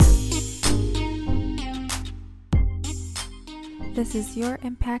This is Your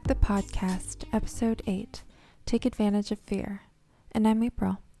Impact the Podcast, Episode 8, Take Advantage of Fear, and I'm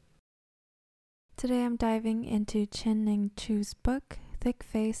April. Today I'm diving into Chin-Ning Chu's book, Thick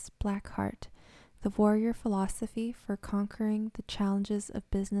Face, Black Heart, The Warrior Philosophy for Conquering the Challenges of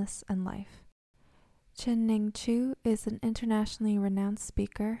Business and Life. Chin-Ning Chu is an internationally renowned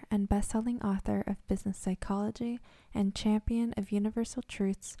speaker and best-selling author of business psychology and champion of universal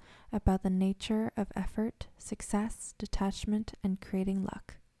truths about the nature of effort, success, detachment, and creating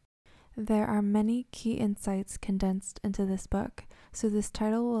luck. There are many key insights condensed into this book, so this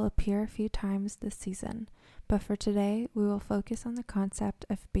title will appear a few times this season, but for today we will focus on the concept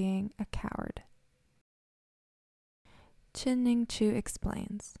of being a coward. Chin-Ning Chu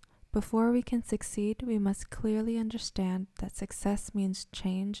explains, before we can succeed, we must clearly understand that success means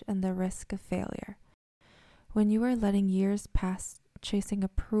change and the risk of failure. When you are letting years pass chasing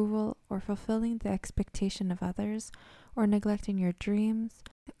approval or fulfilling the expectation of others, or neglecting your dreams,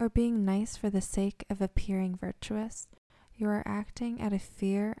 or being nice for the sake of appearing virtuous, you are acting out of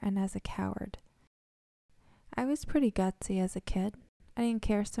fear and as a coward. I was pretty gutsy as a kid. I didn't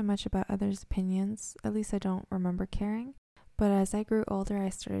care so much about others' opinions, at least I don't remember caring. But as I grew older, I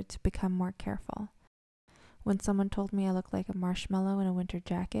started to become more careful. When someone told me I looked like a marshmallow in a winter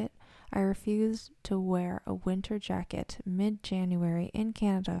jacket, I refused to wear a winter jacket mid-January in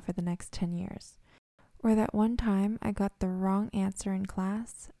Canada for the next 10 years. Or that one time I got the wrong answer in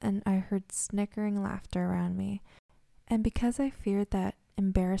class and I heard snickering laughter around me. And because I feared that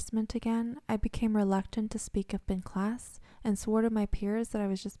embarrassment again, I became reluctant to speak up in class and swore to my peers that I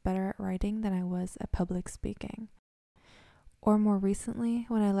was just better at writing than I was at public speaking. Or more recently,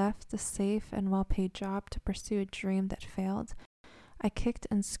 when I left a safe and well-paid job to pursue a dream that failed, I kicked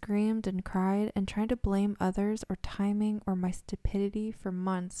and screamed and cried and tried to blame others or timing or my stupidity for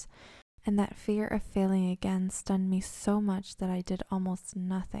months, and that fear of failing again stunned me so much that I did almost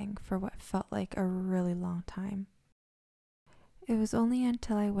nothing for what felt like a really long time. It was only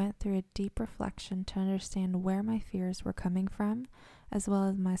until I went through a deep reflection to understand where my fears were coming from, as well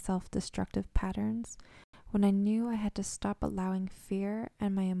as my self-destructive patterns, when I knew I had to stop allowing fear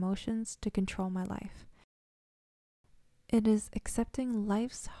and my emotions to control my life. It is accepting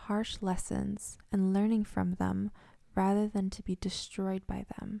life's harsh lessons and learning from them rather than to be destroyed by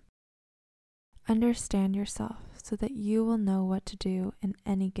them. Understand yourself so that you will know what to do in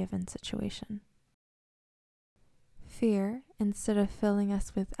any given situation. Fear, instead of filling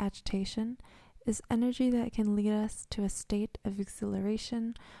us with agitation, is energy that can lead us to a state of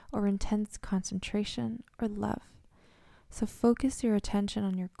exhilaration or intense concentration or love. So focus your attention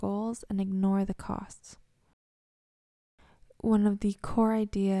on your goals and ignore the costs. One of the core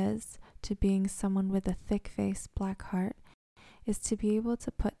ideas to being someone with a thick face, black heart is to be able to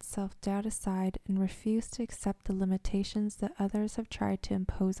put self-doubt aside and refuse to accept the limitations that others have tried to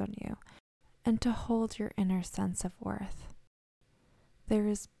impose on you, and to hold your inner sense of worth. There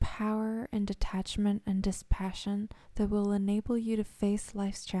is power in detachment and dispassion that will enable you to face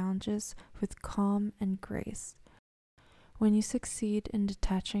life's challenges with calm and grace. When you succeed in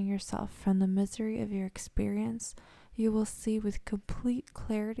detaching yourself from the misery of your experience, you will see with complete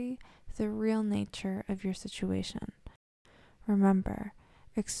clarity the real nature of your situation. Remember,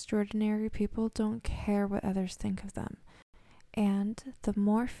 extraordinary people don't care what others think of them, and the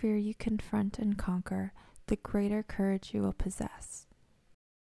more fear you confront and conquer, the greater courage you will possess.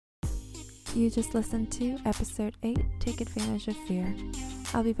 You just listened to Episode 8, Take Advantage of Fear.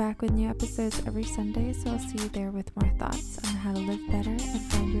 I'll be back with new episodes every Sunday, so I'll see you there with more thoughts on how to live better and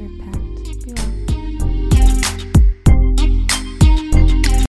find your impact. Be well.